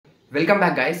Welcome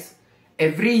back, guys.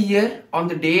 Every year on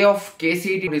the day of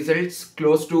KCET results,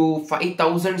 close to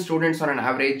 5,000 students on an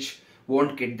average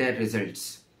won't get their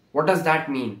results. What does that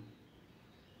mean?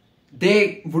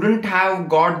 They wouldn't have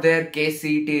got their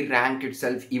KCET rank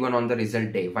itself even on the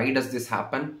result day. Why does this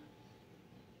happen?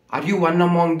 Are you one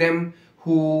among them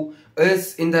who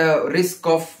is in the risk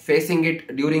of facing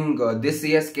it during this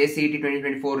year's KCET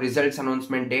 2024 results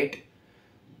announcement date?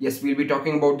 Yes, we'll be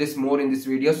talking about this more in this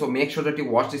video, so make sure that you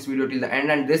watch this video till the end.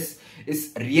 And this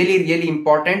is really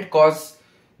important because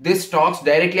this talks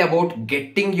directly about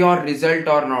getting your result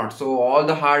or not. So all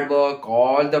the hard work,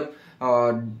 all the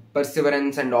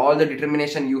perseverance and all the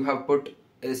determination you have put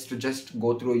is to just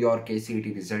go through your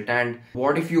KCET result. And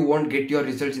what if you won't get your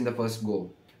results in the first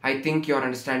go? I think you're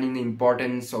understanding the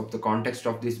importance of the context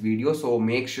of this video, so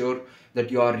make sure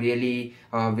that you are really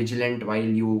vigilant while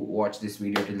you watch this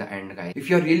video till the end, guys. If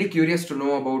you're really curious to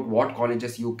know about what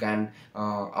colleges you can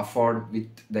afford with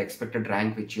the expected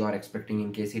rank which you are expecting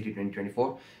in KCET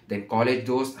 2024, then College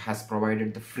Dose has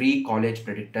provided the free college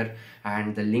predictor,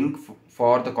 and the link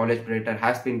for the college predictor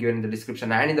has been given in the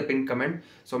description and in the pinned comment.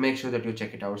 So make sure that you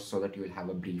check it out so that you will have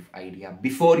a brief idea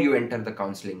before you enter the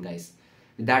counseling, guys.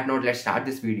 With that note, let's start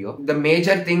this video. The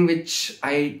major thing which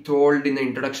I told in the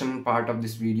introduction part of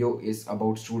this video is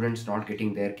about students not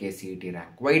getting their KCET rank.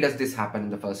 Why does this happen in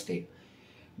the first day?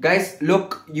 Guys,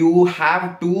 look, you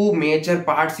have two major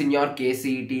parts in your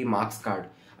KCET marks card.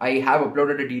 I have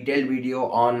uploaded a detailed video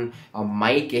on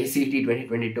my KCET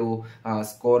 2022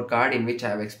 scorecard in which I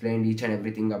have explained each and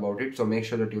everything about it. So make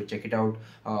sure that you check it out.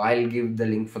 I'll give the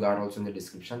link for that also in the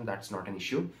description. That's not an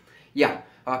issue. Yeah,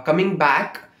 coming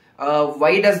back.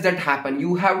 Why does that happen?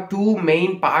 You have two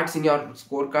main parts in your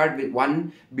scorecard, with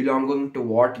one belonging to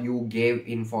what you gave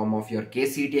in form of your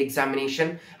KCET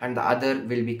examination, and the other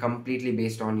will be completely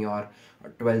based on your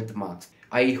 12th marks.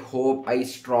 I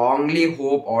strongly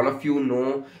hope all of you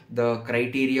know the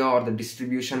criteria or the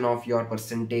distribution of your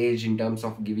percentage in terms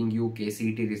of giving you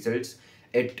KCET results.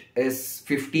 It is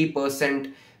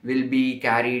 50% will be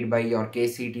carried by your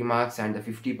KCET marks, and the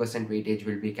 50% weightage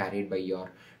will be carried by your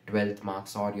 12th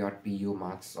marks or your PU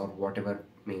marks or whatever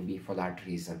may be for that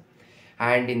reason.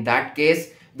 And in that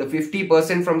case, the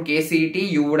 50% from KCET,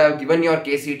 you would have given your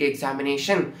KCET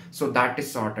examination, so that is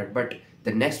sorted. But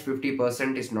the next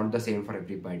 50% is not the same for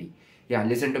everybody. Yeah,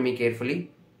 listen to me carefully.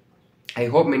 I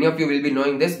hope many of you will be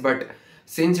knowing this, but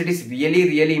since it is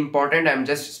really important, I'm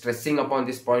just stressing upon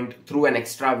this point through an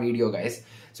extra video, guys.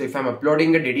 So if I'm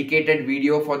uploading a dedicated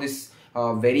video for this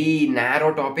very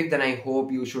narrow topic, then I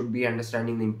hope you should be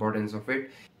understanding the importance of it.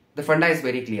 The funda is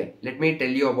very clear. Let me tell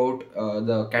you about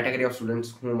the category of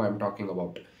students whom I'm talking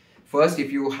about. First, if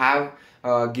you have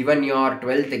given your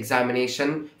 12th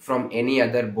examination from any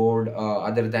other board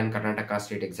other than Karnataka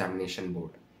State Examination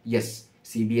Board. Yes,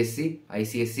 CBSE,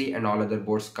 ICSE and all other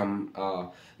boards come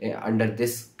under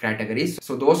this category.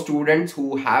 So those students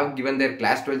who have given their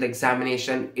class 12th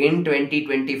examination in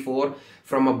 2024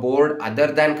 from a board other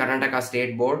than Karnataka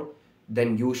State Board,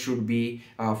 then you should be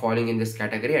falling in this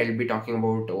category. I will be talking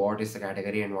about what is the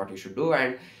category and what you should do.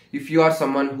 And if you are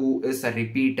someone who is a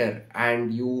repeater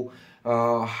and you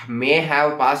may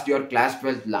have passed your class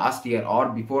 12th last year or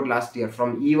before last year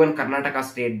from even Karnataka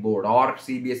State Board or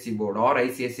CBSE Board or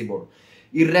ICSE Board,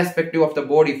 irrespective of the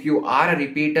board, if you are a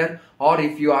repeater or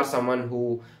if you are someone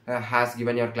who has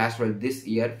given your class 12 this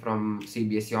year from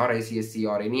CBSE or ICSE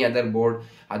or any other board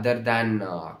other than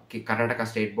Karnataka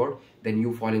State Board, then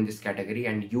you fall in this category,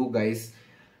 and you guys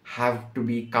have to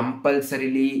be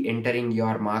compulsorily entering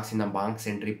your marks in the marks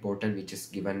entry portal which is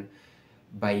given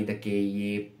by the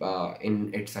KEA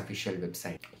in its official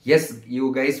website. Yes,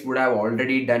 you guys would have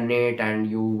already done it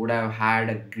and you would have had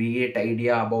a great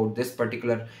idea about this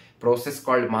particular process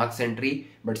called marks entry,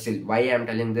 but still, why I am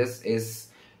telling this is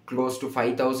close to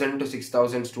 5,000 to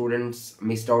 6,000 students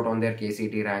missed out on their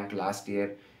KCET rank last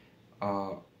year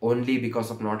only because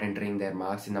of not entering their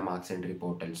marks in the marks entry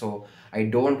portal. So I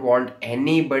don't want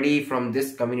anybody from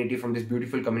this community, from this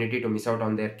beautiful community, to miss out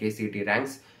on their KCET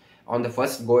ranks on the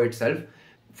first go itself.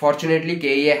 Fortunately,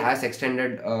 KEA has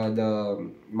extended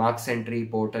the marks entry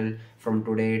portal from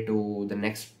today to the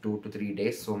next 2 to 3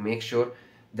 days. So make sure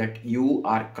that you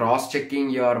are cross-checking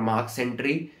your marks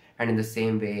entry and in the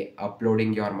same way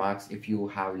uploading your marks if you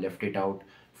have left it out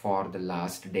for the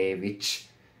last day, which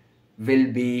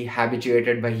will be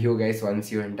habituated by you guys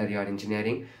once you enter your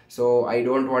engineering. So I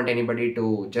don't want anybody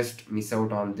to just miss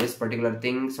out on this particular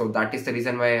thing. So that is the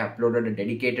reason why I uploaded a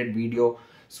dedicated video,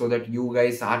 so that you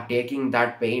guys are taking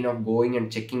that pain of going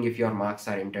and checking if your marks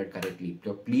are entered correctly.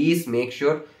 So please make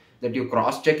sure that you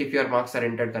cross check if your marks are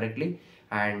entered correctly.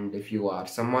 And if you are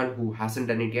someone who hasn't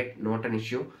done it yet, not an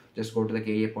issue. Just go to the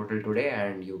KEA portal today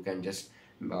and you can just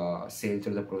sail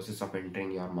through the process of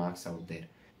entering your marks out there.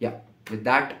 Yeah, with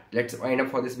that, let's wind up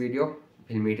for this video.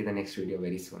 We'll meet in the next video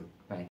very soon. Bye.